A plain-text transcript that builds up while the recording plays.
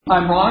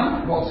I'm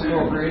Ron, compulsive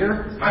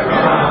overeater. I'm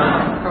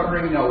Ron,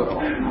 recovering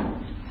know-it-all.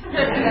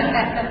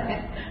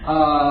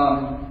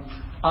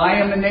 I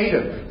am a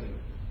native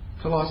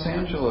to Los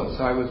Angeles.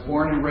 I was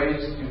born and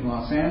raised in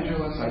Los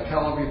Angeles. I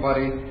tell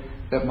everybody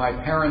that my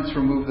parents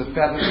removed the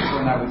feathers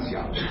when I was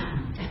young.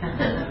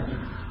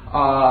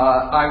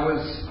 I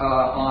was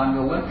on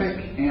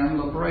Olympic and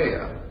La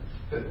Brea.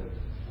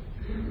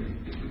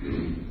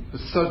 It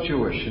was so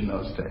Jewish in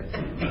those days.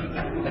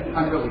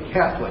 I'm really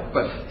Catholic,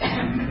 but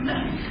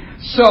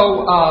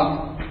so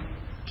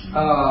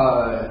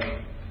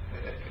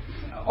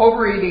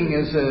overeating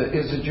is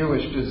a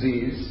Jewish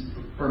disease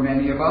for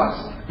many of us.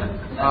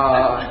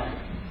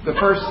 The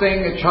first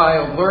thing a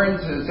child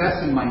learns is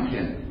Essen, mein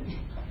Kind,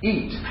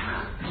 eat.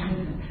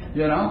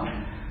 You know.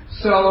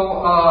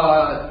 So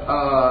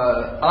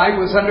I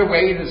was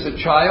underweight as a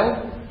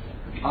child.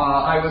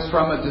 I was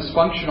from a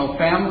dysfunctional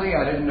family.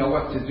 I didn't know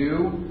what to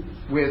do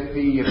with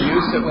the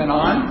abuse that went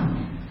on.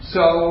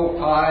 So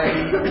I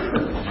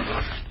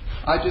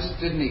just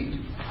didn't eat.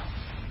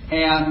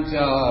 And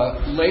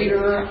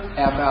later,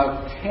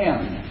 about 10,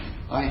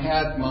 I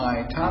had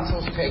my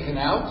tonsils taken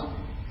out,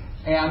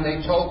 and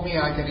they told me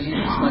I could eat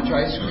as much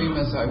ice cream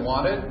as I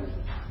wanted.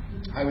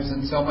 I was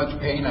in so much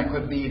pain I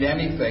couldn't eat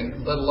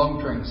anything, let alone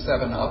drink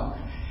 7-Up.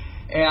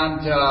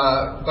 And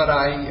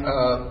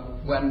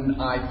when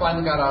I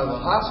finally got out of the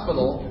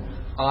hospital,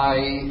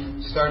 I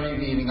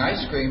started eating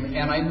ice cream,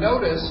 and I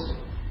noticed,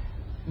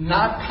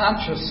 not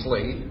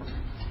consciously,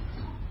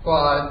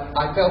 but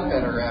I felt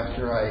better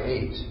after I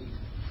ate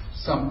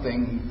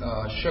something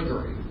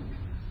sugary.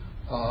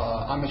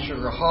 I'm a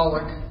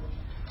sugaraholic.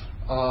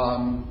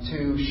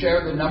 To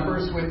share the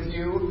numbers with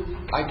you,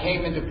 I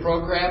came into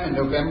program in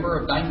November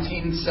of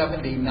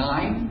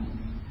 1979.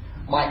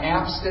 My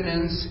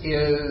abstinence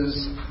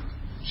is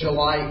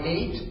July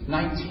 8,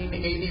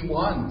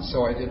 1981,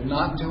 so I did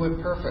not do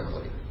it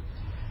perfectly.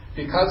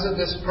 Because of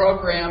this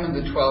program and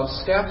the 12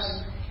 steps,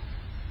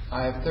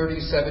 I have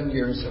 37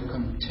 years of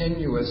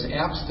continuous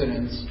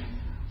abstinence,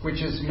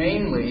 which is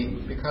mainly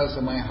because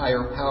of my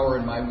higher power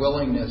and my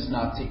willingness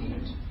not to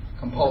eat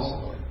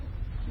compulsively.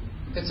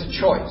 It's a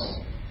choice.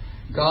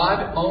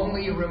 God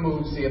only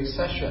removes the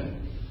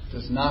obsession,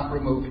 does not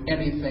remove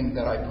anything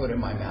that I put in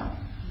my mouth.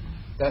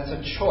 That's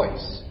a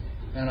choice,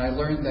 and I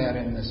learned that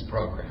in this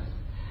program.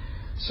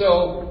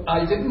 So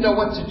I didn't know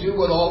what to do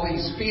with all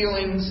these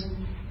feelings,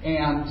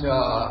 and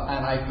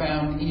I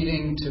found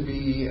eating to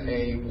be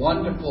a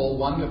wonderful,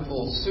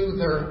 wonderful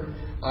soother.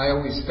 I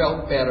always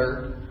felt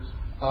better.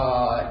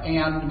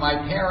 And my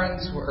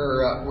parents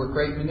were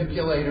great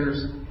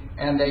manipulators,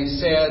 and they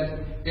said,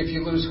 if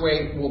you lose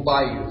weight, we'll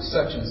buy you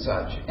such and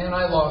such. And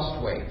I lost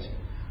weight.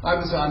 I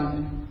was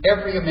on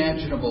every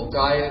imaginable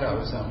diet. I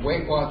was on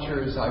Weight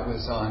Watchers. I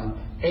was on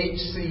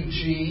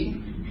HCG,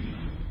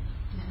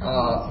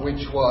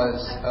 which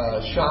was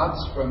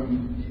shots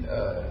from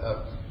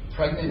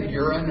pregnant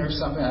urine or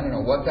something. I don't know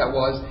what that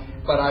was.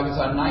 But I was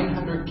on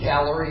 900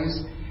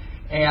 calories.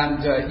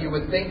 And you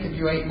would think if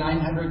you ate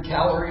 900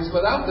 calories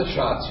without the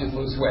shots, you'd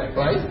lose weight,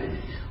 right?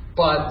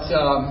 But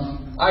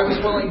I was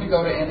willing to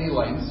go to any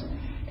lengths.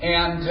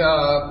 And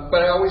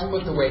but I always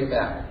put the weight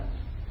back.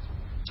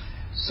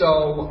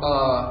 So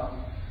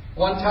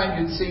one time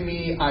you'd see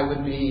me,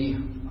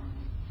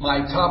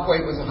 my top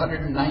weight was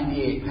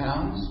 198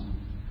 pounds.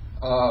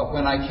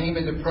 When I came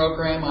into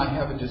program, I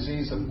have a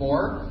disease of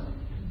Moore,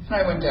 and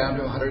I went down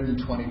to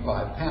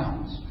 125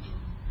 pounds.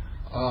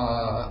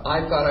 I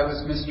thought I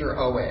was Mr.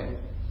 OA.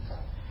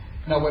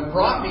 Now what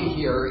brought me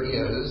here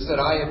is that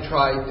I had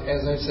tried,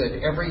 as I said,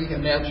 every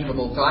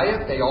imaginable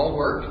diet. They all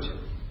worked,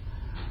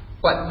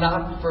 but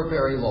not for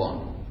very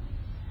long.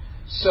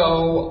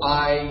 So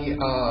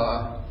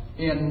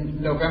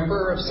in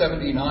November of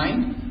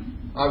 79,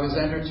 I was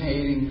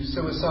entertaining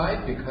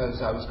suicide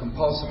because I was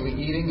compulsively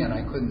eating and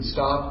I couldn't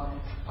stop.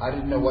 I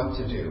didn't know what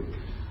to do.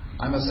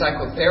 I'm a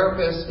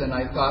psychotherapist, and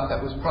I thought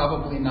that was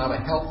probably not a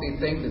healthy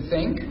thing to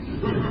think.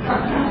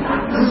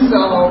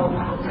 So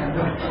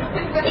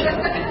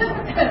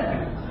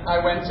I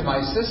went to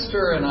my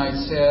sister and I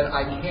said,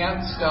 I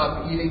can't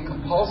stop eating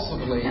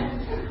compulsively.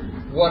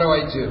 What do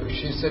I do?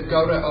 She said,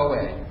 go to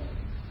OA.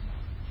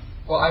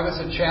 Well, I was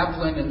a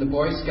chaplain in the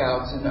Boy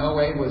Scouts, and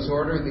OA was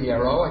Order the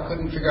Arrow. I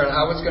couldn't figure out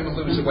how I was going to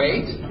lose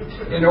weight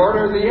in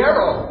Order the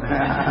Arrow.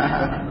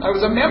 I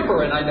was a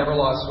member, and I never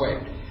lost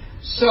weight.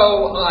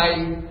 So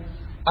I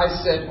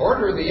said,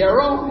 Order the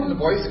Arrow in the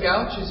Boy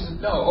Scouts? She said,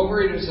 no,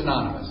 Overeaters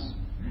Anonymous.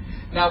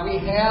 Now, we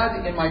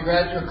had, in my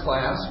graduate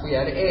class, we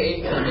had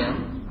AA come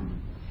in.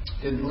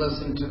 Didn't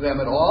listen to them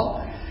at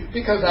all,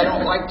 because I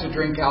don't like to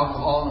drink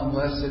alcohol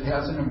unless it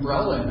has an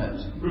umbrella in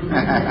it.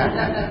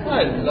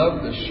 I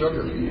love the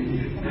sugar.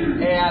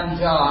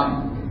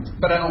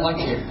 But I don't like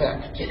the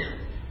effect.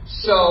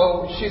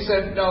 So she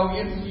said, no,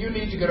 you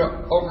need to go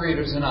to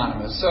Overeaters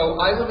Anonymous. So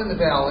I live in the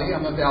Valley.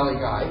 I'm a Valley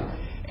guy.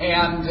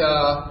 And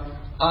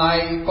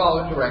I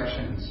followed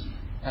directions.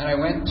 And I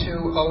went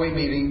to OA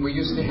meeting we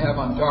used to have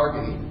on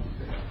Darby,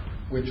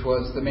 which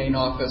was the main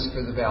office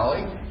for the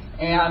Valley.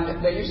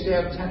 And they used to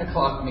have 10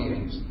 o'clock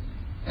meetings.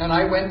 And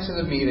I went to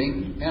the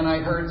meeting, and I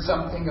heard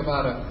something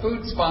about a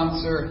food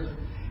sponsor.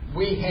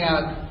 We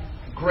had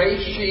gray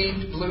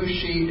sheet, blue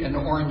sheet, and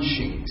orange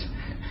sheet.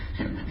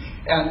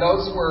 And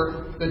those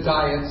were the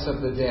diets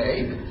of the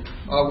day,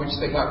 which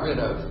they got rid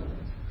of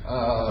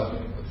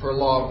for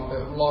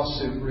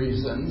lawsuit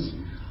reasons.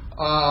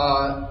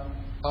 But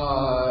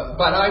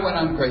I went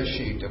on gray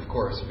sheet, of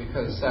course,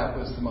 because that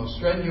was the most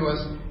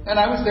strenuous. And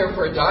I was there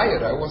for a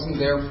diet. I wasn't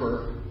there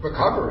for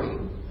recovery.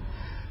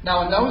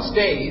 Now, in those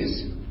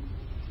days,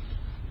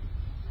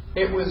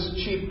 it was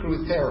cheap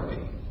group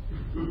therapy.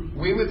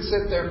 We would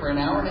sit there for an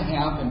hour and a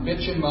half and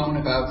bitch and moan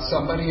about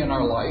somebody in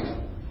our life.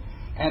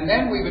 And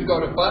then we would go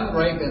to Bun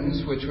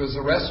Reagan's, which was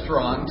a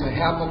restaurant a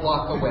half a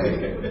block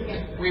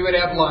away. We would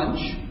have lunch,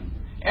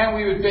 and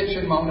we would bitch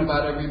and moan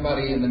about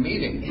everybody in the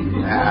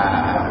meeting.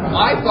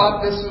 I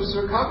thought this was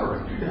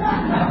recovery.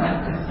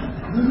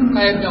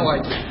 I had no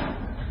idea.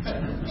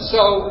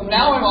 So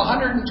now I'm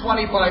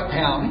 125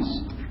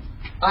 pounds.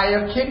 I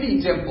have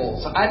kidney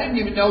dimples. I didn't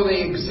even know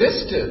they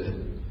existed.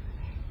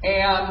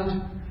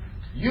 And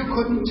you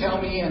couldn't tell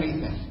me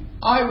anything.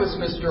 I was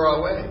Mr.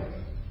 OA.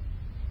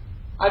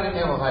 I didn't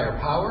have a higher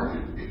power.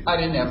 I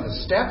didn't have the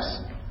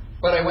steps.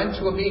 But I went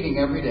to a meeting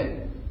every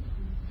day.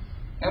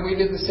 And we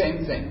did the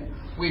same thing.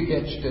 We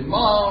bitched and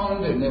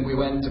moaned, and then we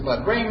went to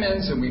Bud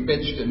Raymond's, and we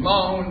bitched and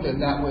moaned,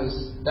 and that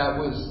was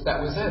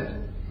it.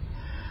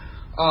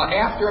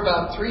 After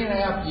about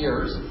 3.5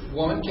 years, a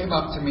woman came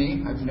up to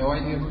me. I have no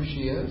idea who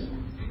she is.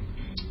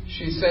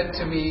 She said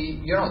to me,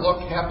 "You don't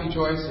look happy,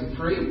 joyous, and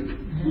free."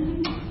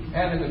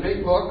 And in the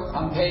big book,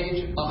 on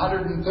page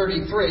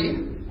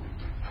 133,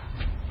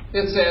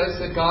 it says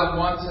that God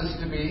wants us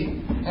to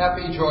be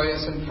happy,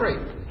 joyous, and free.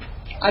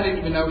 I didn't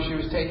even know she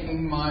was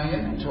taking my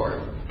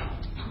inventory.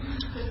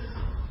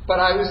 But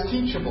I was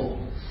teachable.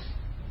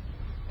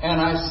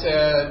 And I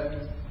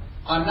said,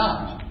 "I'm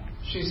not."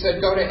 She said,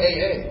 "Go to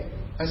AA."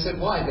 I said,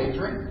 "Why? They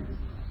drink."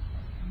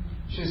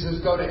 She says,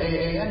 "Go to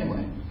AA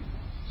anyway."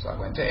 So I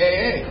went to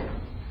AA.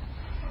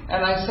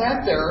 And I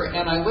sat there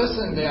and I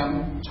listened to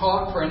them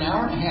talk for an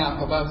hour and a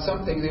half about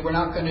something they were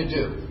not going to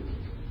do.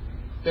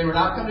 They were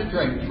not going to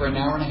drink for an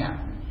hour and a half.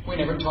 We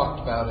never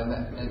talked about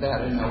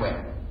that in OA.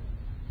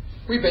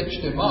 We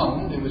bitched and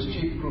moaned. It was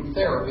cheap group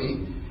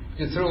therapy.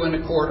 You threw in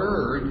a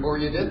quarter or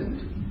you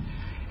didn't.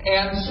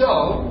 And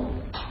so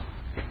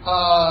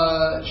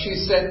she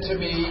said to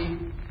me,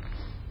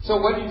 "So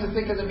what did you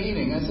think of the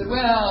meeting?" I said,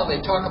 "Well,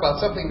 they talk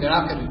about something they're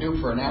not going to do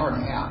for an hour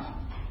and a half.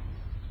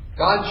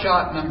 God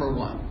shot number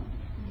one.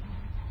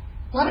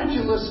 Why don't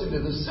you listen to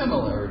the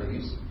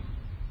similarities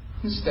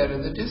instead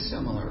of the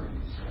dissimilarities?"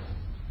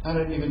 I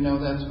didn't even know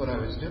that's what I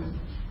was doing.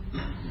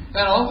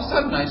 And all of a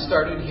sudden I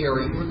started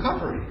hearing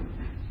recovery.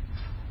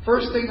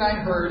 First thing I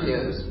heard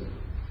is,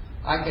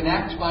 I can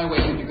act my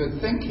way into good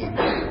thinking,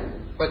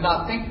 but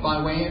not think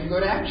my way into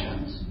good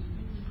actions.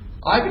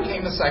 I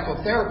became a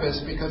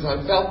psychotherapist because I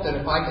felt that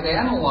if I could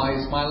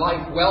analyze my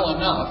life well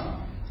enough,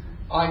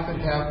 I could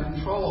have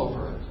control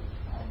over it.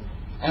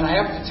 And I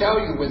have to tell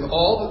you, with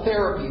all the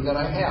therapy that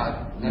I had,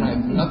 and I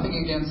have nothing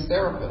against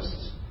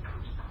therapists,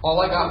 all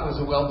I got was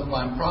a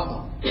well-defined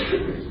problem.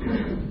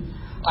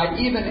 I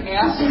even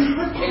asked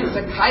a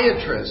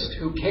psychiatrist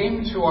who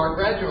came to our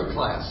graduate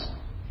class,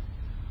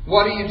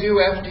 "What do you do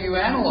after you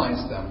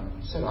analyze them?"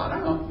 I said, "I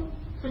don't know."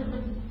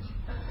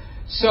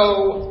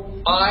 So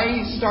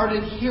I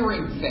started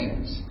hearing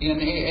things in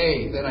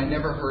AA that I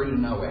never heard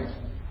in OA.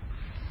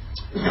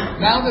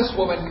 Now this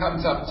woman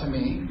comes up to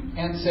me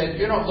and said,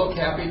 "You don't look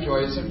happy,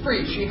 joyous, and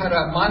free." She had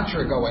a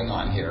mantra going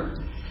on here.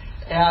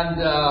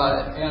 And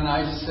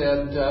I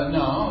said,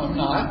 "No, I'm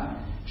not."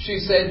 She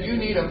said, "You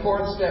need a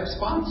 4th-step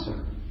sponsor."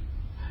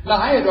 Now,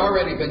 I had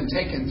already been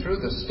taken through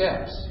the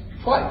steps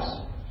twice.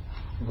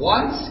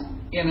 Once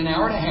in an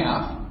hour and a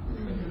half,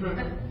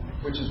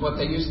 which is what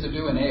they used to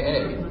do in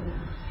AA.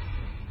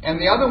 And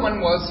the other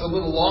one was a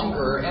little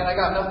longer, and I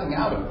got nothing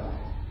out of it.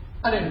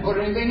 I didn't put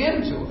anything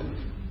into it.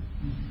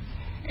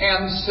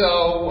 And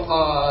so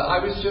I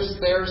was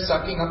just there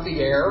sucking up the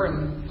air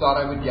and thought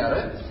I would get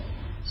it.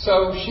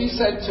 So she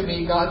said to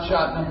me, God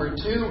shot number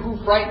 2, "Who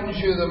frightens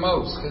you the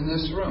most in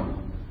this room?"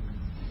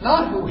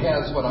 Not who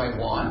has what I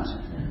want.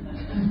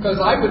 Because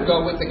I would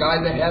go with the guy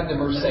that had the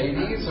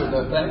Mercedes or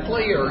the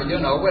Bentley or,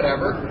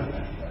 whatever.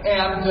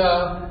 And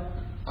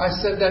I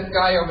said, "That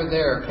guy over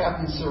there,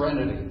 Captain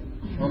Serenity,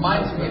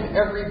 reminds me of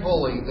every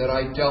bully that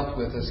I dealt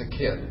with as a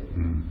kid."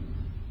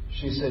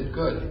 She said,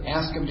 "Good.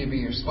 Ask him to be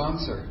your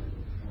sponsor."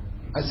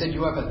 I said,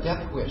 "You have a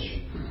death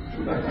wish.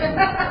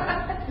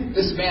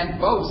 This man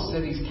boasts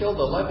that he's killed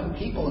 11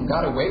 people and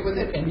got away with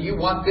it, and you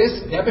want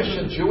this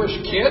Devonshire Jewish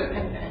kid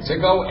to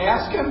go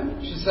ask him?"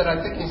 She said, "I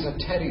think he's a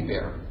teddy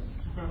bear."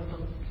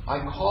 I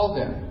called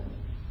him.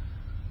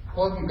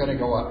 Wasn't going to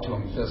go up to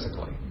him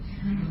physically.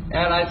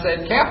 And I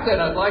said, "Captain,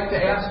 I'd like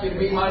to ask you to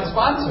be my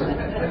sponsor."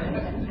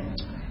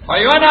 "Are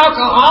you an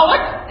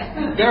alcoholic?"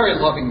 Very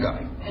loving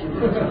guy.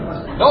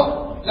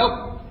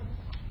 Nope.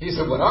 He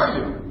said, "What are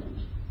you?"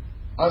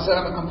 I said,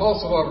 "I'm a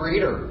compulsive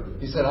overeater."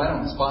 He said, "I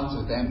don't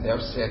sponsor them. They're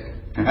sick."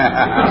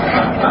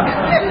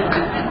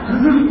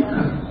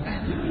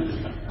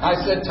 I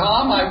said,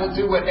 Tom, I will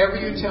do whatever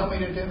you tell me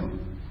to do.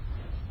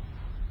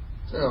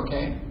 I said,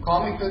 okay,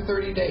 call me for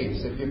 30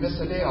 days. If you miss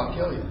a day, I'll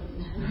kill you.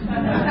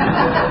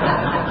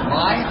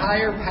 My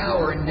higher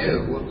power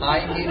knew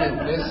I needed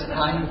this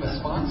kind of a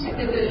sponsor.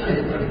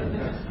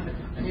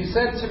 He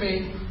said to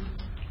me,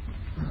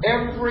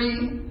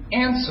 every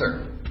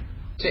answer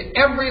to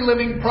every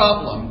living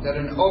problem that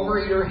an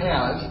overeater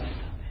has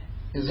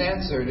is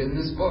answered in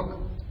this book.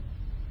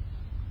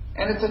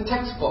 And it's a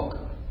textbook.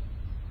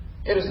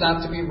 It is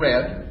not to be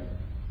read.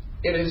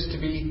 It is to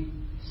be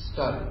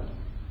studied.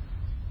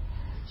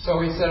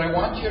 So he said, I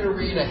want you to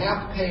read a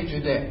half page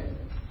a day.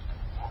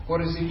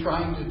 What is he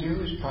trying to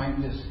do? He's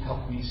trying to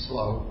help me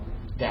slow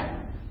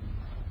down.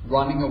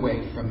 Running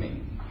away from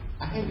me.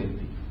 I hated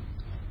me.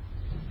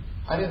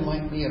 I didn't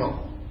like me at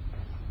all.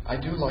 I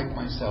do like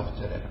myself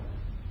today.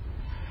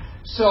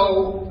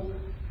 So,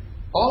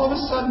 all of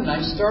a sudden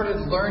I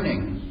started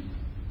learning.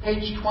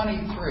 Page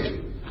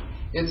 23.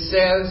 It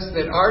says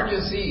that our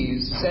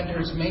disease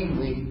centers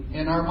mainly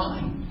in our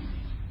mind.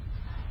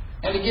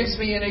 And he gives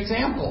me an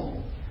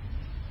example.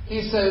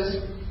 He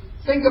says,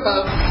 think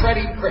about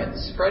Freddie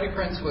Prinze. Freddie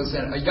Prinze was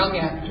a young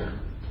actor.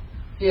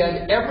 He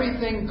had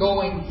everything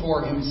going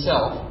for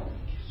himself.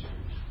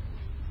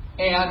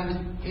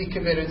 And he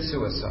committed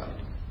suicide.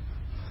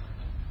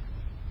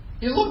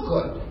 You look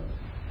good.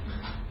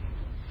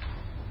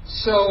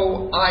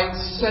 So I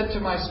said to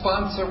my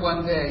sponsor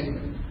one day,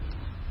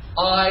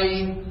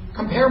 I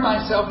compare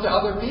myself to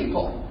other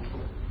people.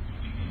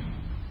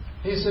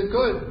 He said,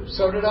 good,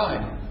 so did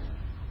I.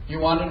 You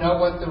want to know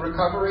what the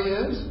recovery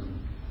is?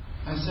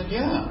 I said,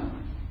 yeah.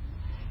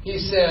 He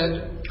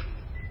said,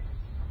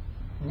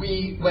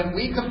 when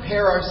we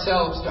compare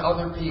ourselves to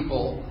other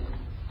people,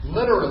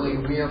 literally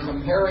we are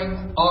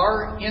comparing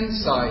our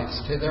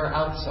insides to their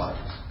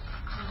outsides.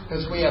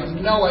 Because we have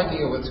no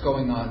idea what's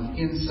going on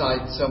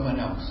inside someone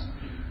else.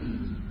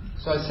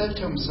 So I said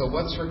to him, so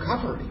what's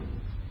recovery?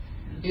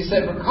 He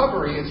said,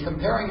 recovery is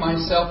comparing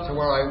myself to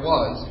where I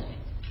was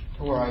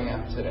to where I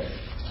am today.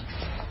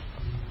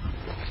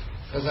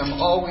 Because I'm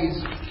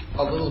always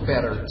a little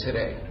better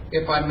today,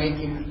 if I'm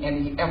making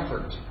any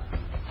effort.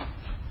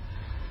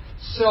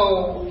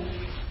 So,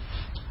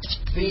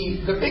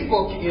 the big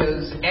book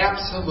is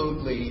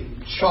absolutely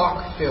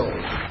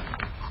chock-filled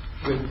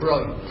with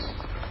brilliance.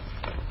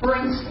 For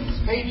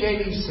instance, page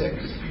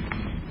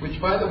 86,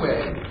 which, by the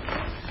way,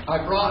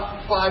 I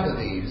brought 5 of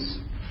these,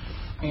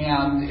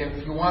 and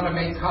if you want to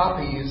make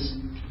copies,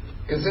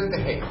 is in the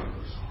hay.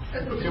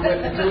 Do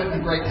it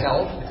in great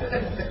health.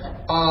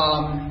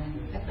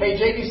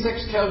 Page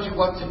 86 tells you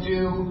what to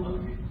do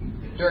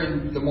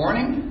during the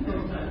morning,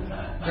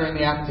 during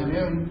the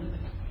afternoon,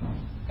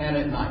 and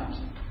at night.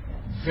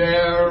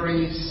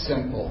 Very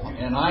simple.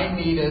 And I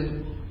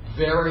needed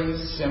very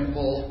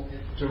simple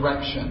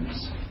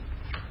directions.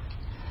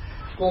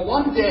 Well,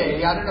 one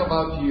day, I don't know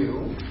about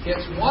you,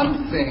 it's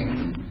one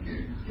thing,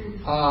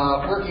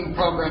 working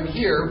program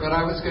here, but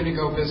I was going to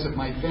go visit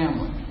my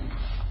family.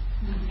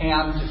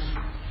 And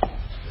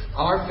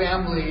our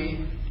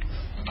family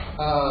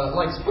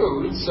likes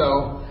food,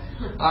 so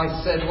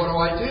I said, what do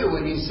I do?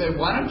 And he said,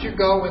 why don't you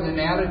go with an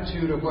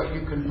attitude of what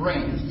you can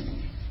bring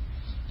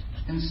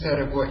instead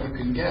of what you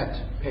can get.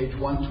 Page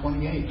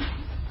 128.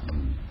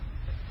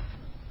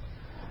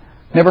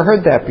 Never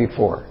heard that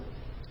before.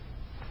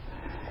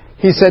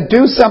 He said,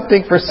 do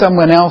something for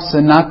someone else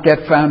and not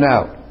get found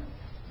out.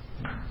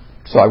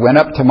 So I went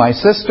up to my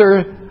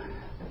sister.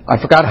 I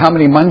forgot how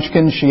many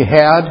munchkins she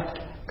had,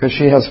 because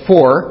she has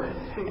 4.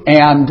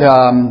 And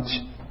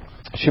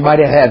she might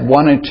have had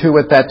 1 or 2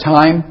 at that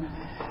time.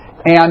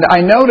 And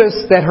I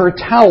noticed that her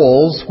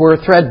towels were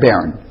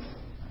threadbare.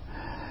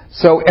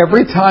 So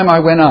every time I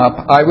went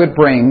up, I would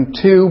bring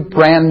 2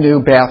 brand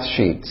new bath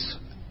sheets.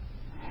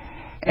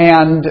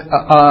 And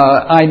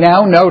I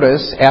now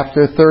notice,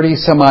 after 30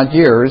 some odd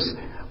years,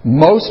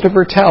 most of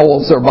her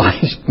towels are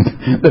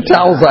the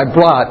towels I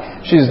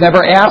brought. She's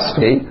never asked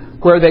me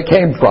where they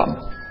came from.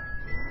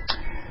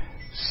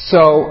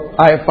 So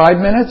I have 5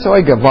 minutes, so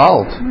I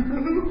gewalt.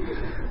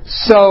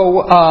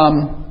 So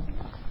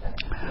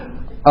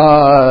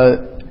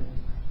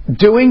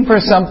doing for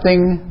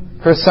something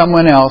for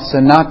someone else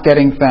and not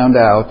getting found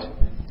out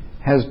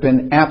has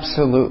been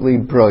absolutely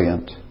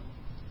brilliant.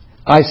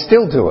 I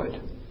still do it.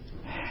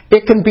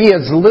 It can be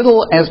as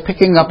little as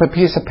picking up a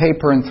piece of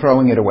paper and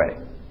throwing it away.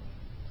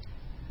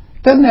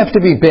 It doesn't have to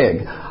be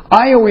big.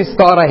 I always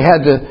thought it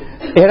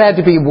had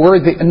to be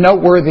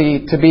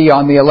noteworthy to be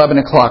on the 11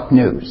 o'clock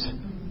news.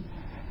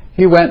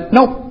 He went,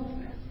 nope,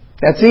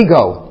 that's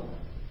ego.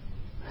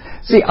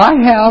 See, I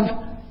have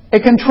a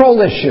control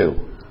issue.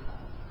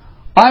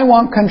 I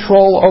want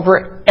control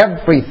over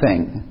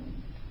everything.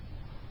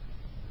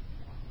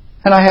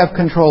 And I have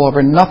control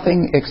over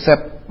nothing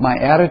except my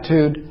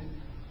attitude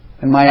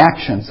and my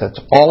actions. That's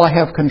all I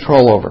have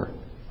control over.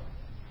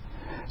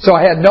 So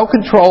I had no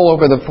control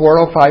over the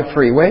 405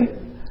 freeway,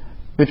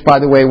 which, by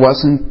the way,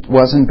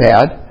 wasn't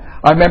bad.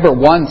 I remember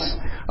once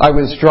I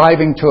was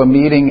driving to a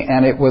meeting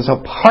and it was a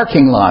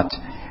parking lot,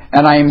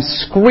 and I am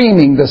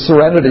screaming the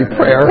Serenity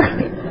Prayer.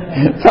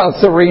 That's how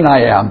serene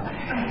I am.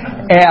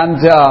 And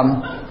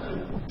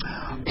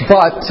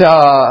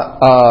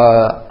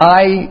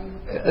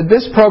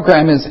this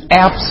program is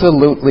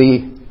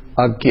absolutely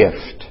a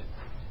gift.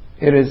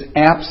 It is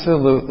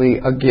absolutely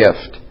a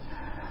gift.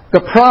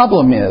 The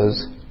problem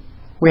is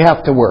we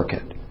have to work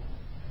it.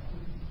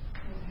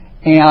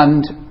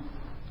 And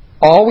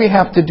all we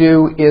have to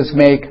do is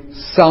make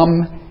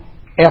some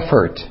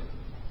effort.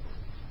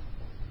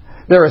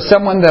 There is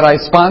someone that I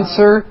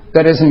sponsor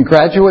that is in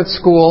graduate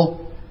school,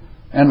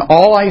 and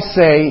all I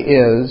say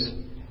is,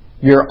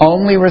 you're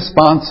only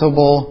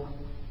responsible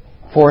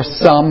for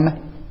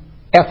some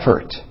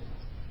effort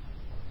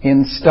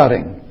in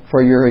studying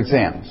for your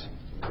exams.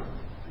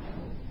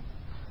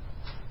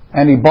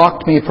 And he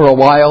balked me for a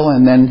while,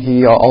 and then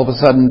he all of a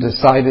sudden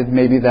decided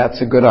maybe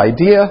that's a good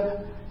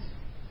idea.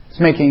 He's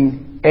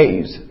making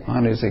A's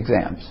on his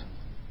exams.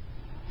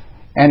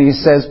 And he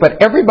says,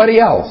 but everybody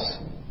else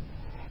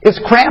is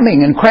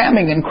cramming and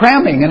cramming and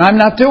cramming, and I'm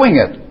not doing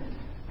it.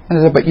 And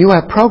I said, but you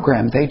have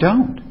program, they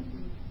don't.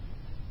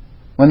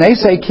 When they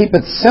say keep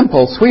it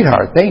simple,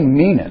 sweetheart, they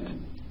mean it.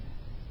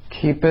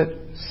 Keep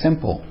it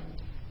simple.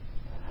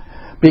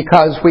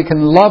 Because we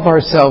can love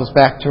ourselves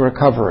back to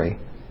recovery.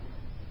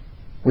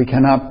 We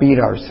cannot beat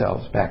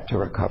ourselves back to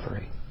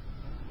recovery.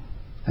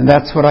 And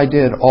that's what I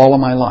did all of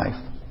my life.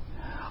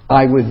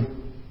 I would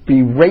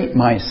berate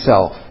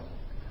myself.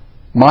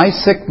 My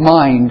sick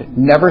mind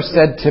never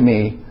said to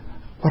me,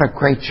 what a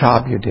great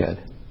job you did.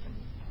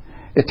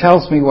 It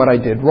tells me what I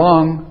did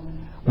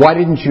wrong. Why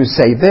didn't you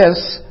say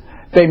this?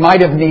 They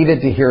might have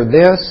needed to hear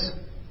this.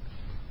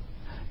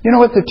 You know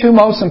what the two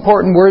most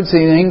important words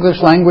in the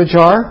English language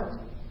are?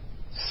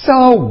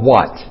 So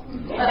what?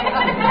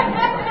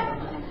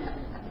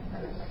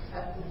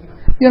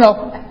 You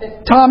know,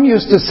 Tom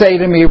used to say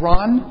to me,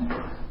 Ron,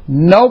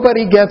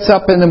 nobody gets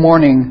up in the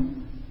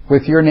morning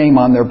with your name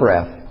on their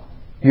breath.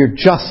 You're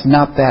just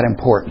not that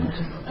important.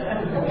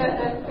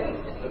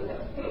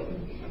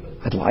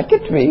 I'd like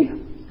it to be,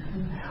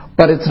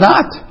 but it's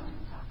not.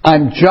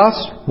 I'm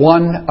just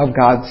one of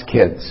God's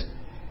kids.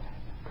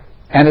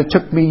 And it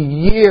took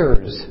me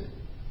years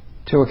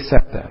to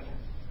accept that.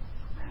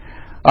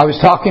 I was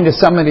talking to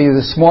somebody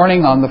this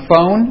morning on the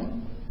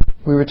phone.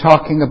 We were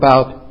talking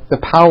about the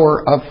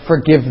power of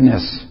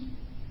forgiveness.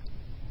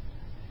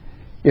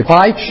 If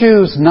I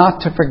choose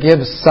not to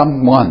forgive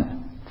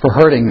someone for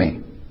hurting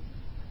me,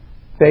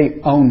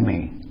 they own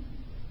me.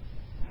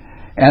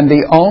 And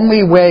the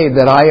only way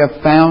that I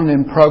have found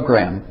in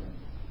program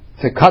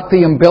to cut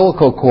the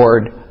umbilical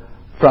cord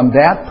from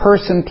that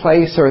person,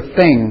 place, or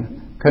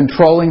thing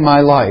controlling my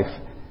life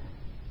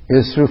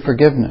is through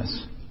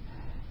forgiveness.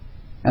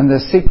 And the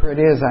secret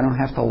is I don't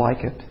have to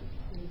like it.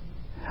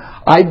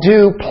 I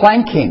do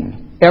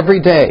planking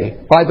every day.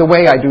 By the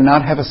way, I do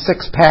not have a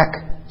 6-pack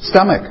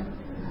stomach.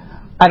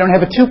 I don't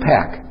have a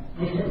 2-pack.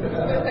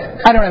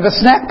 I don't have a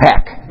snack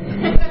pack.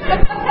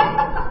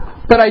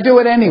 But I do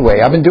it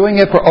anyway. I've been doing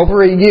it for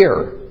over a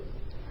year.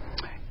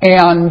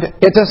 And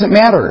it doesn't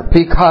matter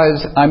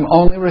because I'm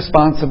only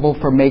responsible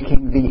for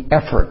making the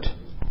effort.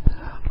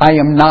 I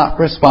am not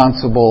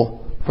responsible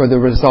for the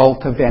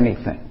result of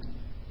anything.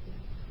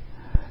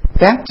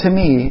 That to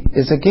me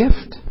is a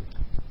gift.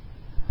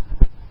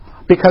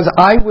 Because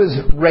I was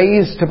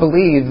raised to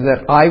believe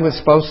that I was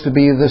supposed to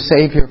be the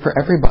Savior for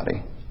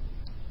everybody.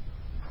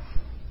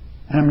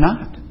 And I'm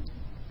not.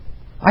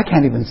 I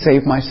can't even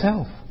save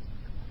myself.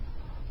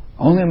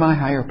 Only my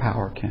higher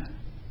power can.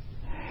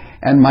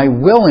 And my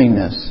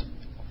willingness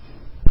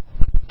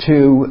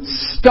to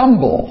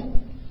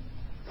stumble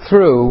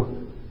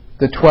through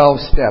the 12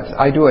 steps.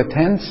 I do a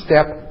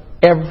 10-step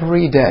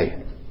every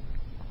day.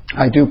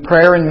 I do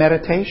prayer and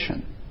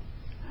meditation.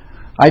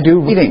 I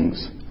do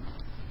readings.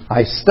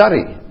 I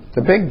study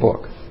the big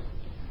book.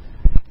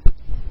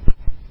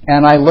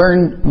 And I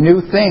learn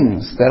new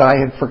things that I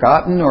had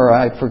forgotten or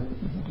I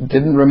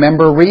didn't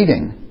remember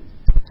reading.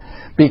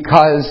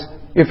 Because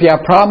if you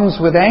have problems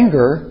with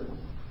anger,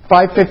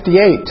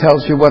 558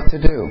 tells you what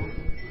to do.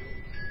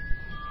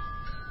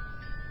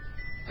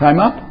 Time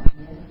up?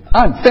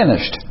 I'm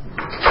finished.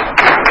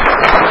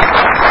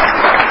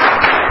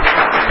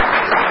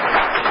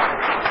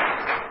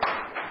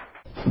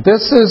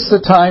 This is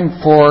the time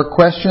for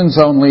questions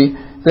only.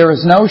 There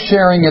is no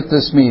sharing at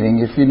this meeting.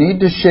 If you need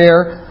to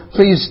share,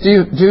 please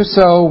do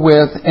so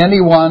with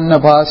any one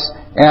of us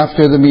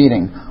after the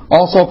meeting.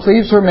 Also,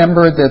 please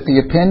remember that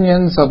the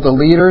opinions of the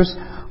leaders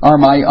are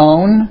my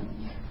own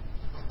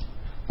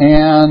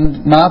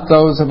and not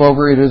those of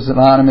Overeaters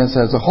Anonymous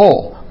as a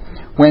whole.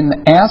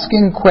 When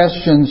asking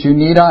questions, you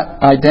need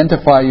not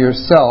identify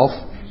yourself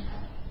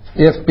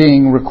if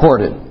being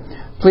recorded.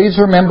 Please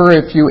remember,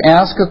 if you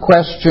ask a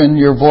question,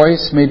 your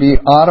voice may be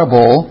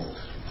audible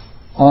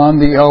on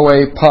the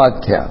OA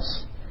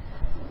podcast.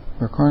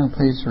 Recording,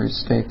 please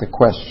restate the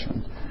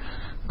question.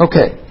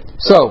 Okay,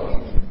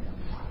 so,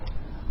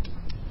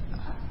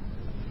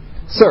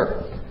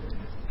 sir.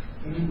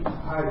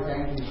 Hi,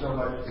 thank you so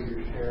much for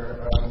your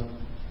share.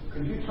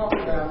 Could you talk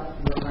about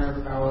your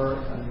higher power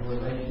and your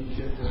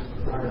relationship with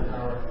your higher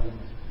power and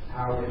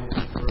how it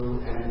grew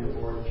and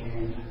or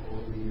changed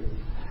over the years.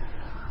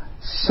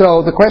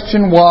 So the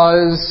question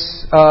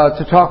was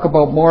to talk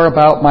more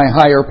about my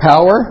higher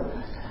power.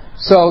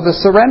 So the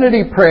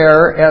serenity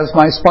prayer, as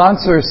my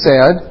sponsor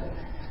said,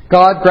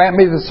 God grant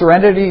me the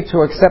serenity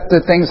to accept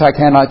the things I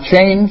cannot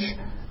change,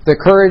 the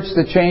courage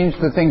to change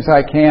the things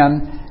I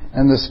can,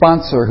 and the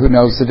sponsor who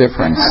knows the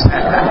difference.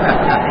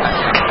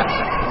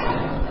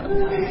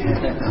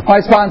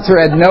 My sponsor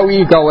had no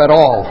ego at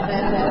all.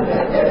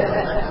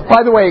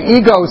 By the way,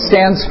 ego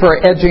stands for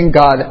edging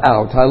God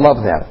out. I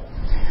love that.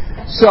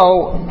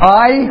 So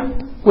I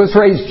was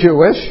raised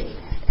Jewish,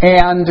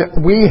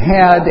 and we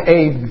had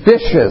a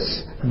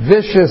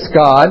vicious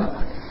God,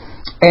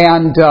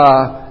 and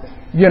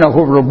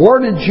who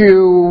rewarded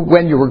you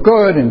when you were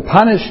good and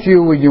punished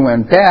you when you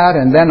went bad.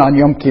 And then on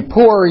Yom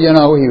Kippur, he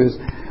was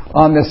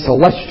on this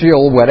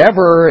celestial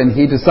whatever, and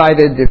he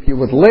decided if you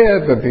would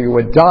live, if you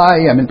would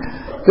die. I mean,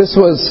 this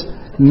was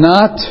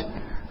not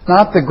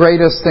the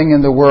greatest thing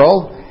in the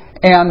world.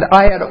 And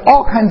I had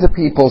all kinds of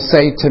people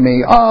say to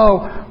me,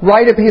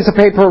 write a piece of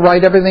paper,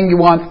 write everything you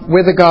want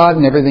with a God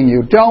and everything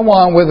you don't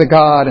want with a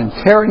God, and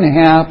tear it in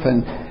half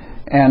and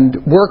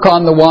work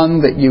on the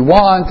one that you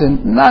want.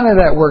 And none of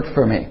that worked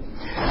for me.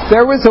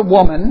 There was a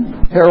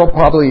woman, Harold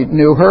probably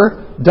knew her,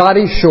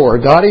 Dottie Shore.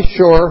 Dottie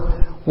Shore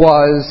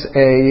was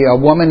a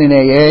woman in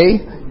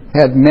AA,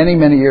 had many,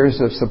 many years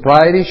of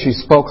sobriety. She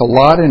spoke a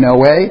lot in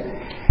OA.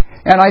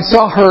 And I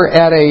saw her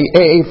at a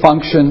AA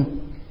function.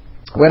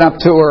 Went up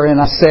to her and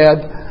I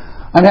said,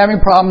 I'm having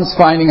problems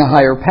finding a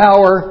higher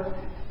power.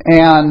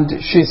 And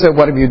she said,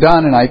 what have you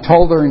done? And I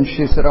told her, and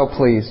she said, oh,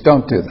 please,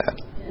 don't do that.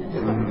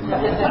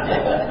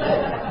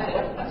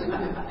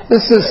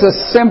 This is a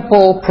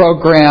simple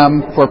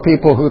program for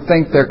people who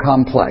think they're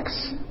complex.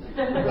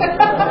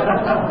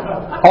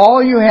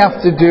 All you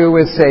have to do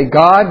is say,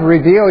 God,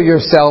 reveal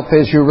yourself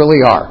as you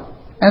really are.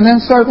 And then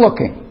start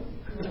looking.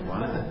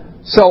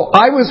 So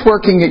I was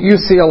working at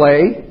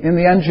UCLA in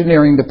the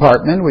engineering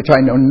department, which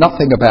I know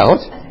nothing about.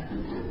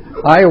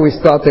 I always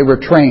thought they were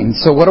trained.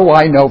 So what do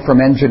I know from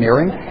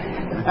engineering?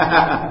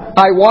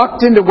 I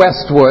walked into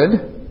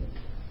Westwood.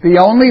 The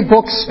only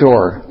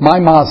bookstore, my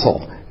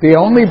mazel, the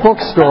only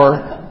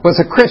bookstore was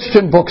a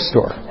Christian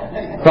bookstore.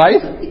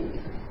 Right?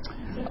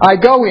 I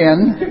go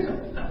in.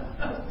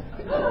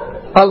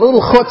 A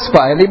little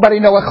chutzpah. Anybody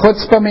know what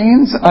chutzpah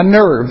means? A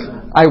nerve.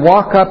 I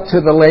walk up to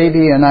the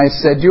lady and I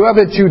said, do you have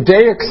a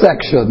Judaic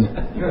section?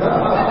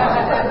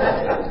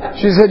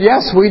 She said,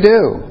 yes, we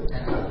do.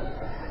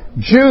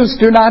 Jews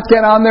do not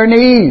get on their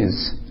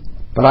knees.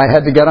 But I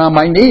had to get on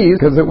my knees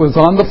because it was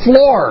on the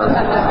floor.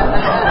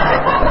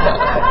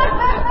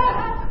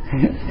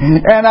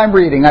 And I'm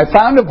reading. I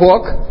found a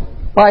book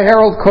by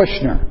Harold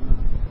Kushner.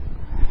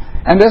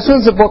 And this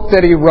was a book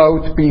that he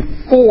wrote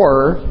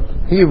before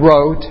he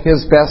wrote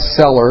his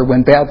bestseller,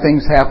 When Bad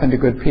Things Happen to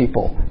Good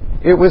People.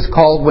 It was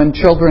called When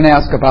Children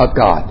Ask About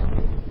God.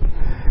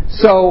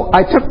 So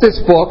I took this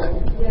book.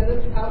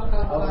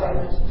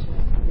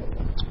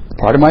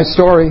 Part of my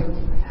story.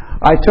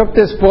 I took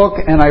this book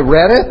and I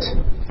read it,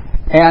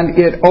 and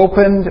it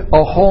opened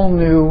a whole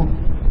new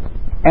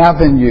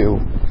avenue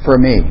for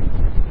me.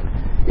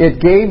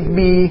 It gave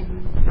me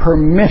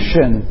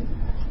permission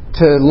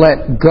to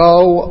let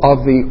go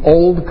of the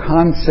old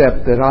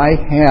concept that I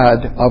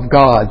had of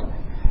God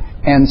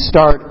and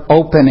start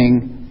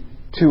opening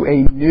to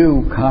a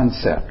new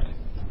concept.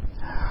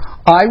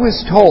 I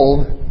was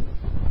told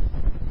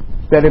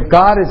that if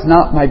God is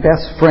not my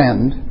best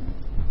friend,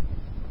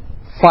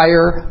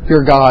 fire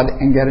your God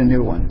and get a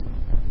new one.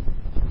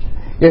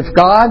 If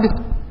God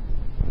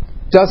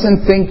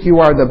doesn't think you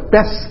are the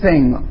best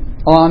thing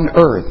on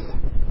earth,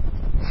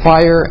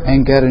 fire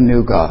and get a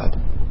new God.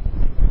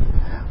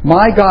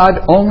 My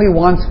God only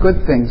wants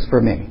good things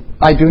for me.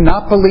 I do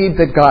not believe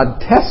that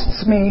God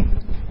tests me.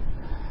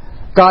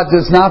 God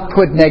does not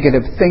put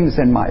negative things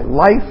in my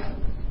life.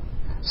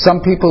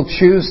 Some people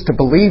choose to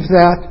believe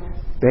that.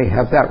 They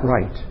have that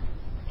right.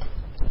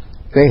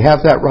 They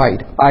have that right.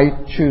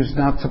 I choose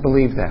not to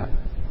believe that.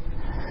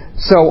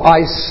 So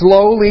I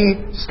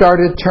slowly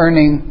started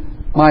turning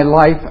my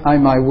life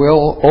and my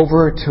will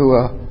over to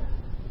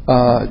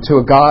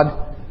a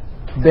God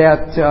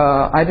that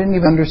I didn't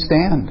even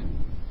understand.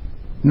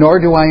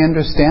 Nor do I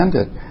understand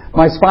it.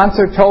 My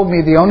sponsor told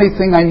me the only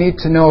thing I need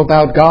to know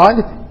about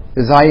God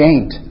is I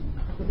ain't.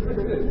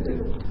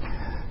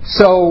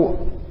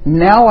 So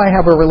now I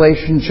have a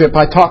relationship.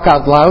 I talk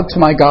out loud to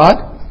my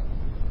God.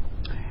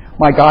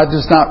 My God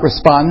does not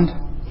respond.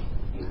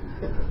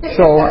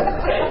 So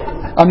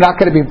I'm not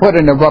going to be put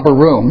in a rubber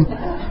room.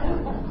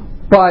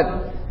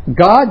 But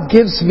God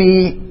gives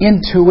me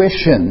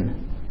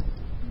intuition,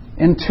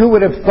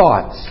 intuitive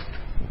thoughts.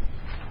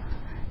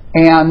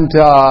 And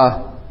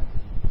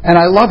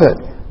I love it.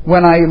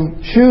 When I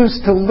choose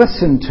to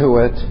listen to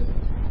it,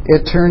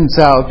 it turns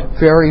out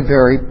very,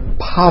 very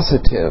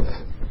positive.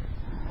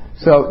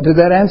 So, did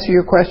that answer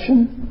your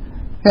question?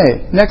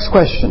 Hey, next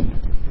question.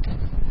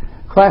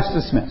 Class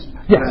dismissed.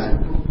 Yes.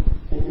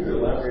 Can you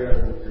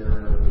elaborate on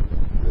your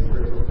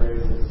spiritual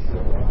phrase?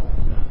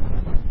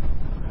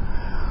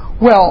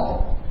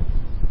 Well,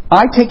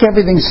 I take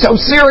everything so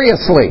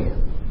seriously.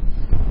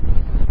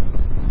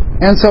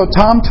 And so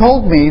Tom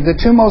told me the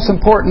two most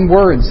important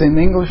words in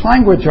the English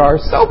language are,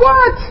 so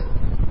what?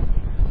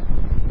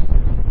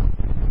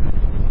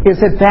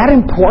 Is it that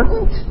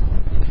important?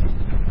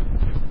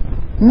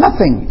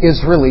 Nothing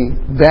is really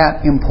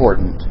that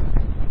important.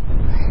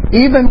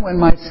 Even when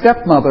my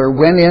stepmother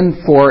went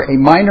in for a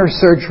minor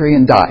surgery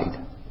and died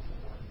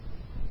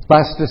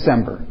last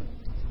December,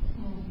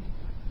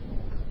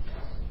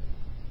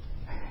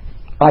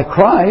 I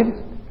cried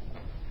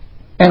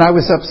and I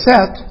was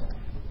upset,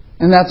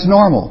 and that's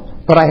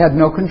normal, but I had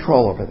no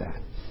control over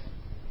that.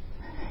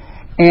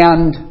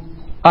 And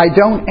I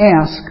don't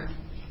ask,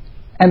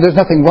 and there's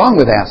nothing wrong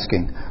with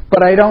asking,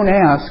 but I don't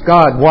ask,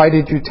 God, why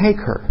did you take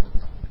her?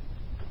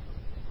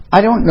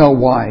 I don't know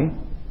why.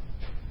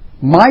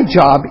 My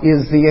job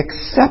is the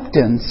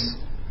acceptance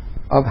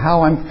of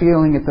how I'm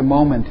feeling at the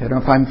moment. And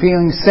if I'm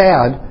feeling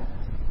sad,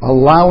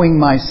 allowing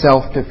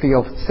myself to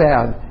feel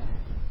sad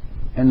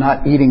and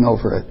not eating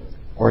over it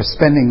or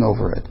spending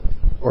over it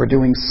or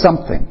doing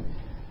something,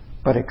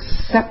 but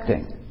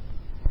accepting.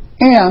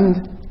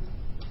 And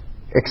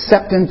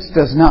acceptance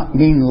does not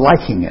mean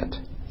liking it.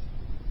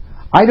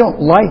 I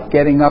don't like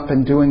getting up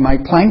and doing my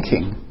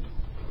planking.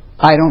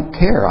 I don't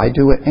care. I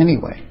do it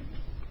anyway.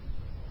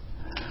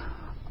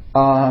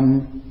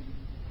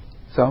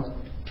 So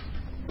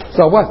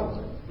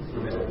what?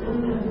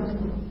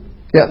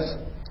 Yes.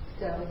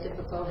 So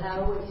typical.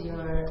 How was your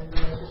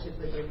relationship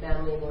with your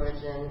family of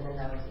origin, and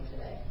how is it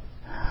today?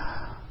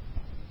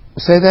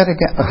 Say that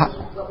again.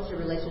 What was your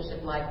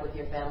relationship like with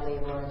your family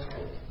of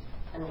origin,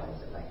 and what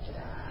is it like today?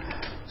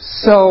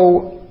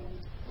 So,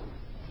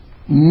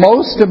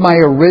 most of my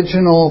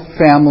original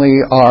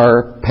family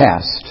are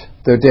passed;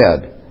 they're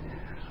dead,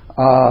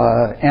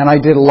 and I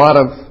did a lot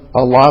of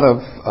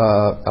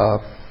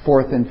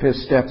fourth and fifth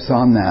steps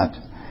on that.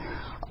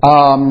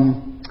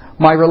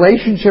 My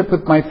relationship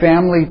with my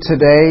family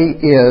today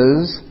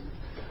is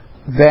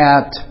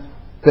that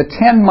the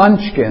 10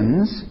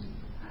 Munchkins,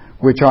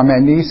 which are my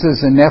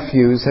nieces and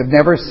nephews, have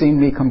never seen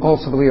me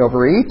compulsively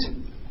overeat.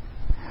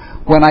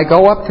 When I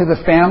go up to the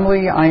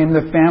family, I am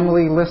the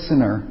family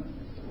listener.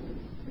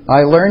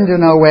 I learned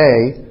in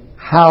OA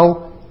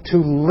how to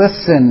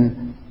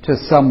listen to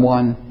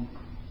someone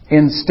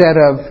instead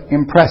of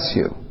impress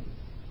you.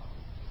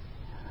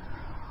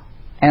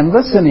 And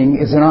listening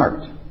is an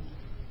art.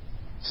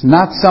 It's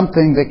not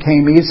something that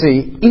came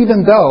easy,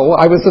 even though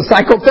I was a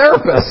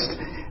psychotherapist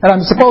and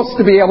I'm supposed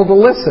to be able to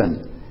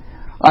listen.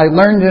 I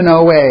learned in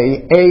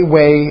OA a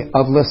way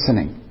of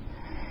listening.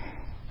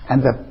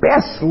 And the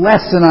best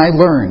lesson I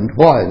learned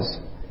was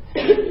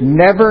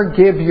never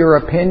give your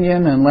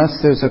opinion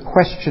unless there's a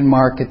question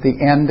mark at the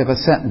end of a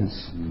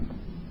sentence.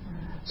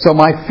 So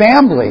my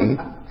family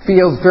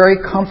feels very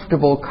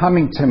comfortable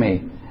coming to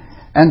me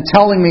and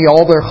telling me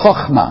all their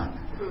chokhmah.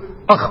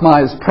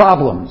 Chokhmah is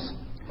problems.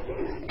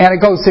 And it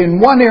goes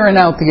in one ear and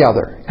out the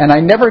other. And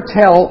I never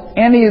tell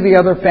any of the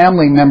other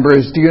family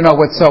members, do you know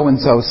what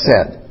so-and-so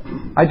said?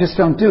 I just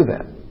don't do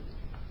that.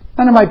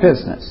 None of my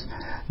business.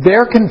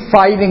 They're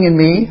confiding in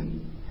me.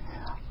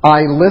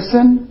 I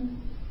listen.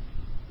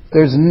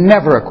 There's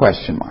never a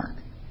question mark.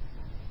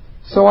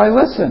 So I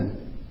listen.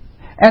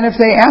 And if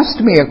they asked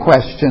me a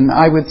question,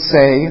 I would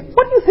say,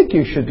 what do you think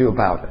you should do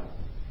about it?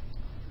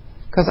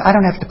 Because I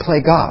don't have to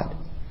play God,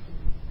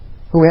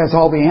 who has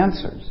all the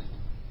answers.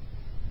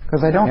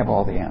 Because I don't have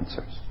all the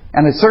answers.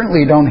 And I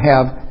certainly don't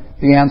have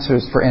the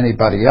answers for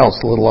anybody else,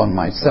 let alone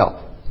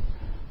myself.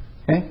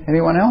 Okay?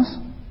 Anyone else?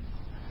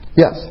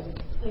 Yes?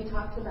 You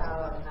talked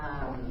about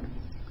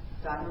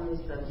God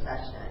removes the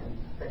obsession,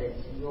 but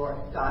it's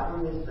God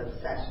removes the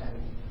obsession,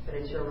 but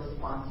it's your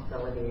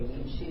responsibility.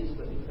 You choose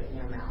what you put in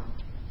your mouth.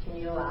 Can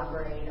you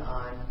elaborate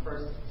on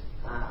first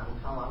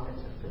how long it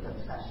took for the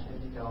obsession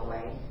to go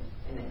away,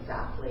 and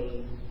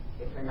exactly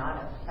if you're not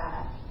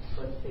obsessed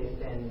with food,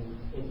 then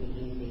it'd be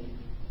easy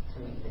to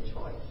make the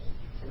choice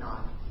to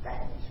not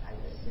binge, I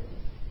assume.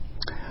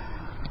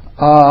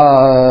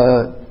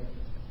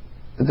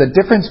 The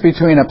difference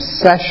between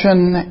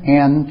obsession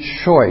and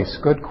choice.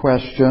 Good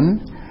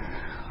question.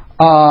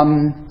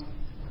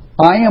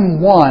 I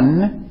am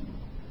one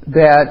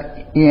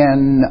that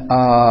in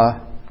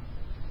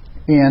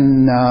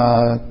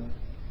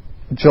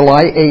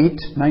July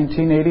 8,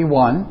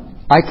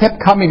 1981, I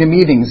kept coming to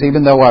meetings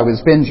even though I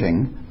was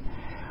binging.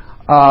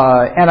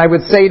 And I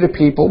would say to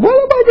people, when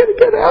am I going to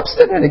get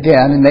abstinent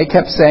again? And they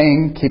kept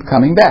saying, keep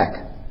coming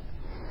back.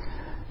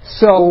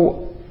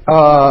 So,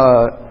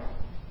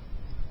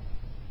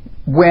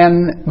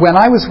 when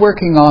I was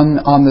working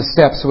on the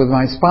steps with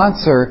my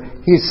sponsor,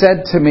 he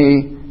said to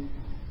me,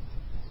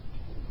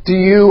 do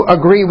you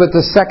agree with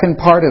the second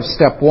part of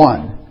step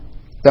 1,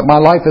 that my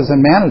life is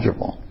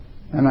unmanageable?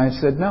 And I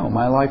said, no,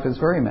 my life is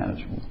very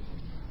manageable.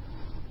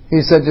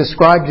 He said,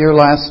 describe your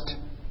last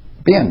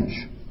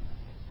binge.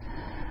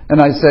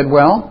 And I said,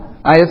 well,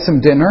 I had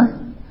some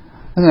dinner,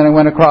 and then I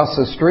went across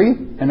the street,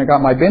 and I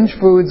got my binge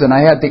foods, and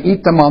I had to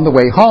eat them on the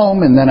way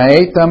home, and then I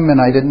ate them, and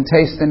I didn't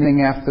taste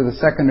anything after the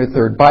second or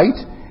third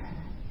bite.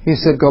 He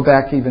said, go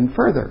back even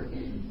further.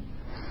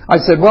 I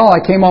said, well, I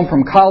came home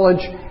from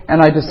college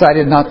and I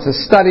decided not to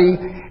study,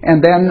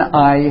 and then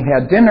I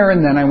had dinner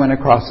and then I went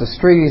across the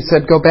street. He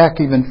said, go back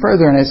even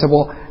further. And I said,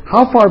 well,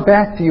 how far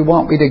back do you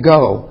want me to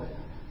go?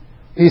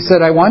 He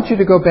said, I want you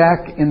to go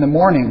back in the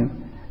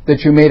morning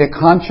that you made a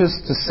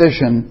conscious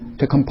decision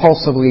to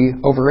compulsively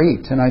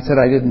overeat. And I said,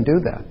 I didn't do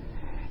that.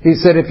 He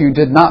said, if you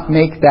did not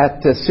make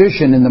that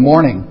decision in the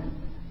morning,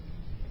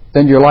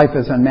 then your life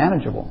is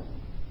unmanageable.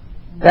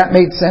 That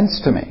made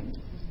sense to me.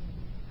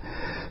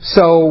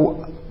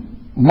 So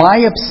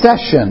my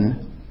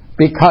obsession,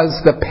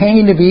 because the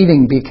pain of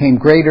eating became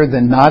greater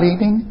than not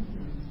eating,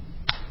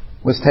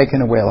 was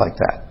taken away like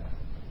that.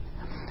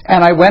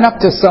 And I went up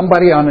to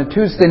somebody on a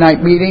Tuesday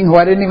night meeting who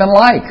I didn't even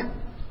like.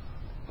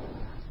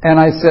 And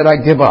I said, I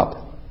give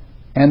up.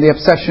 And the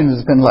obsession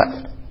has been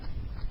left.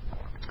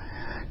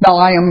 Now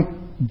I am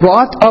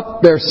brought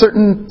up, there are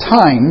certain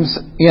times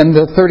in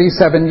the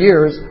 37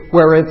 years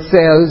where it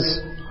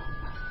says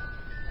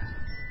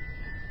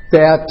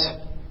that,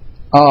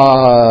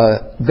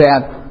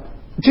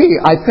 gee,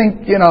 I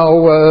think,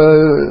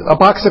 a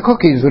box of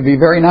cookies would be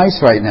very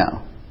nice right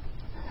now.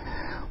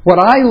 What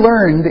I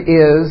learned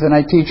is, and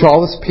I teach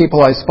all the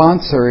people I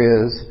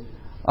sponsor, is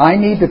I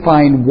need to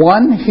find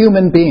one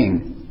human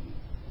being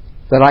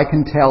that I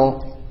can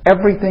tell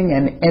everything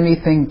and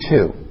anything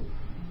to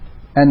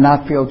and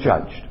not feel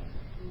judged.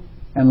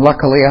 And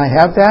luckily I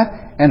have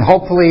that, and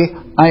hopefully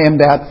I am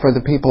that for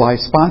the people I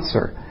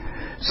sponsor.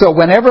 So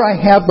whenever I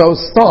have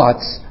those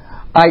thoughts,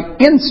 I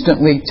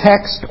instantly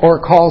text or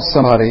call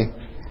somebody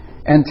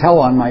and tell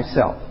on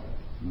myself.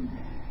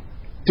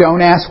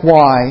 Don't ask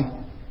why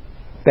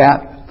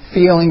that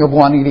feeling of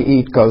wanting to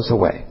eat goes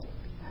away.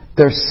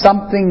 There's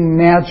something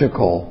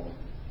magical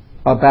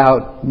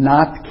about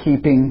not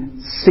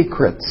keeping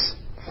secrets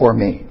for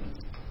me.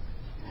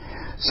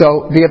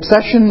 So the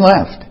obsession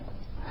left.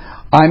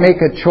 I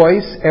make a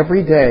choice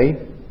every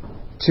day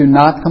to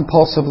not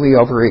compulsively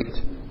overeat.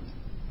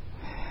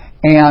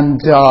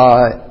 And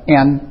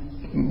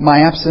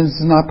my abstinence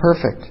is not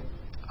perfect.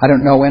 I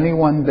don't know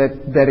anyone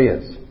that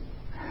is.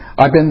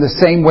 I've been the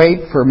same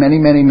weight for many,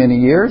 many, many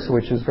years,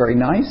 which is very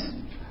nice.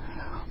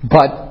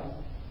 But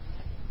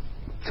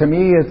to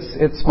me,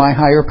 it's my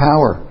higher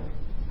power.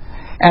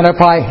 And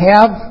if I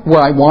have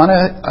what I want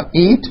to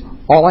eat,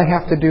 all I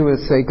have to do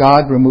is say,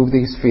 God, remove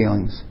these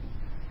feelings.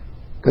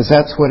 Because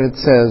that's what it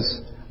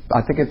says.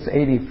 I think it's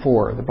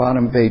 84, the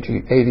bottom of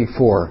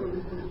 84.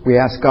 We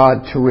ask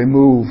God to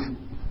remove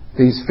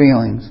these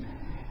feelings.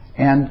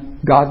 And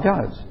God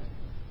does.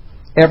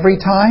 Every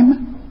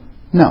time?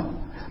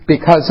 No.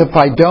 Because if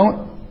I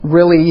don't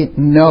really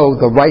know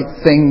the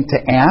right thing to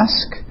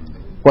ask,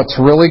 what's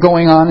really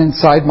going on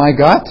inside my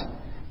gut,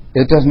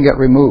 it doesn't get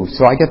removed.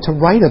 So I get to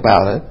write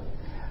about it,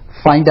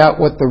 find out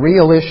what the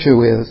real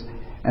issue is,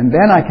 and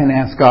then I can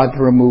ask God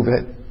to remove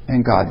it,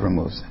 and God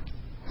removes it.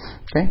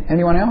 Okay?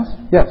 Anyone else?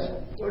 Yes?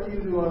 What do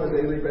you do on a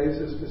daily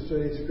basis to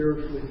stay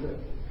spiritually fit?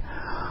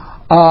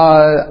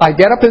 I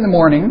get up in the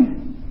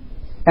morning,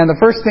 and the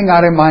first thing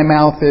out of my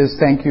mouth is,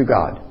 thank you,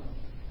 God,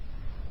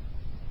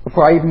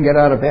 before I even get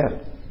out of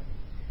bed.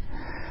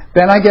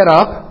 Then I get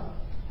up,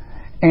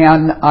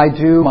 and I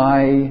do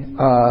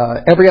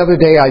every other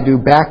day I do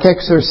back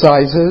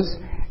exercises,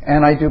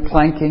 and I do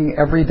planking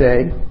every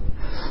day.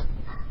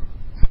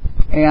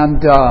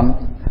 And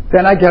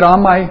then I get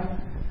on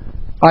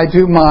I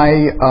do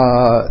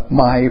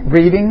my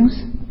readings.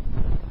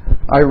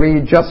 I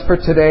read Just for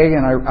Today,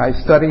 and I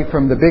study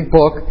from the big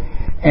book,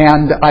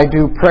 and I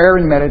do prayer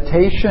and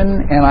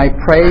meditation, and I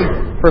pray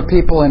for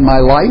people in my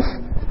life.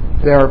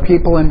 There are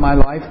people in my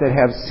life that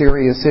have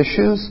serious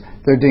issues.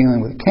 They're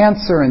dealing with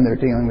cancer, and they're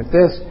dealing with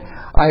this.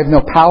 I have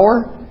no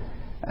power,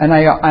 and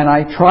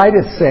I try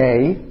to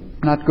say,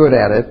 not good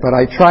at it, but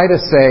I try to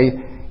say,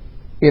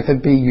 if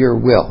it be your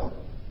will.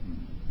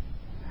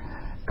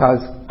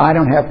 Because I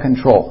don't have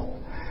control.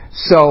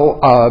 So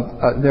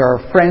there are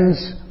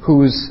friends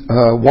whose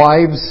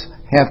wives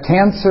have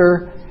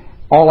cancer.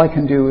 All I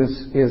can do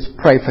is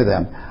pray for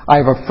them. I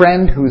have a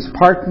friend whose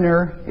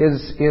partner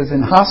is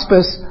in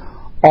hospice.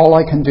 All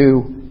I can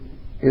do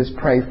is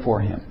pray for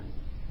him.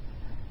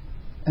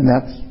 And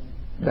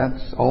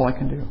that's all I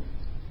can do.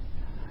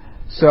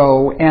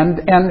 So, and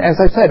as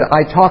I said,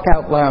 I talk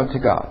out loud to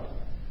God.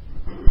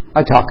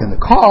 I talk in the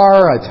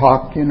car, I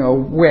talk,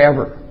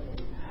 wherever.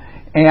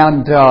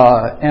 And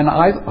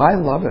I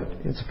love it.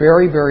 It's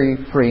very, very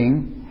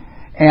freeing.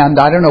 And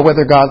I don't know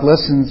whether God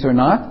listens or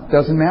not.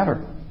 Doesn't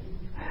matter.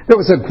 There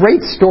was a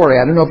great story.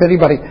 I don't know if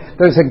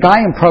there's a guy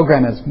in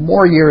program that's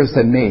more years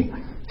than me.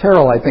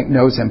 Terrell, I think,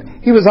 knows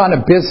him. He was on a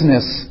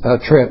business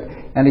trip,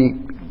 and he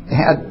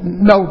had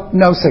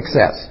no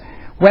success.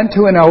 Went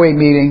to an OA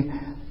meeting.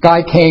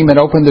 Guy came and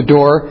opened the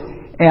door,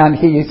 and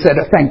he said,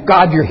 thank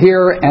God you're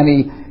here. And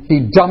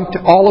he dumped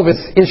all of his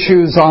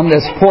issues on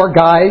this poor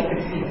guy.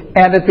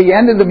 And at the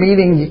end of the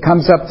meeting, he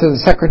comes up to the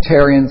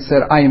secretary and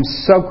said, I am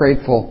so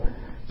grateful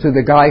to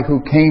the guy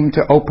who came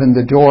to open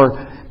the door,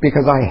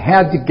 because I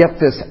had to get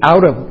this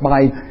out of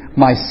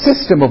my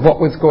system of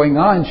what was going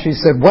on. She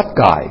said, what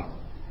guy?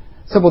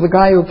 said, well, the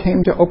guy who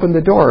came to open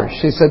the door.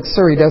 She said,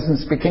 sir, he doesn't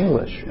speak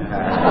English.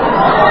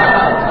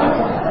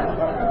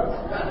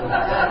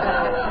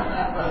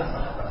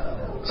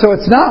 So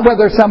it's not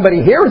whether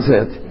somebody hears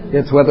it,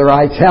 it's whether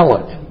I tell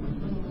it.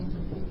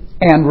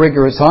 And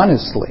rigorous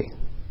honestly,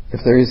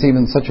 if there is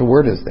even such a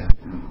word as that.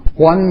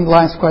 One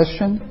last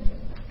question?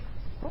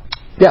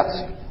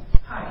 Yes.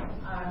 Hi.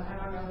 I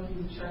don't know if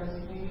you chose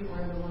me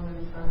or the woman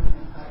in front of me.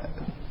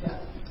 Yes.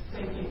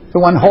 Thank you. The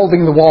one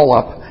holding the wall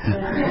up.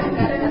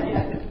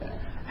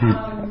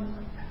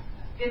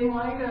 In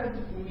light of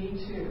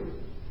Me Too,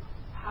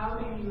 how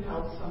do you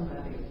help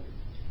somebody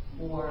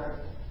or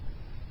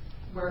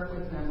work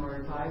with them or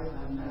advise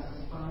them as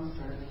a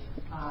sponsor?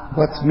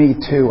 What's Me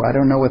Too? I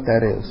don't know what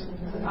that is.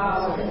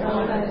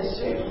 Someone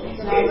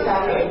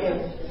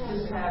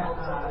who's had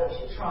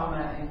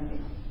trauma in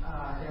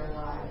their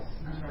lives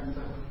in terms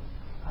of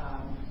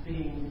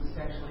being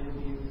sexually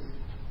abused.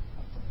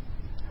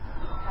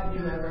 Have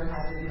you ever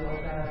had to deal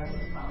with that as a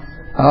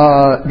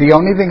sponsor? The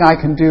only thing I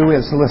can do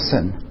is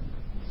listen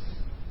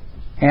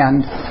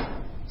and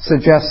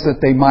suggest that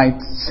they might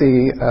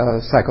see a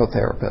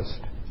psychotherapist.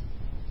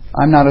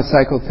 I'm not a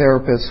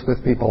psychotherapist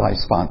with people I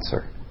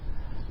sponsor.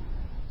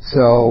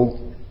 So,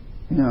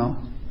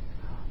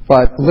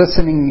 but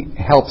listening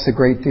helps a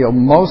great deal.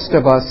 Most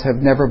of us have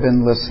never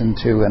been listened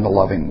to in a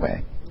loving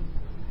way.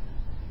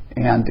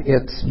 And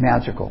it's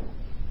magical.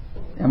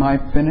 Am I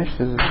finished?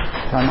 Is it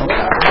time up?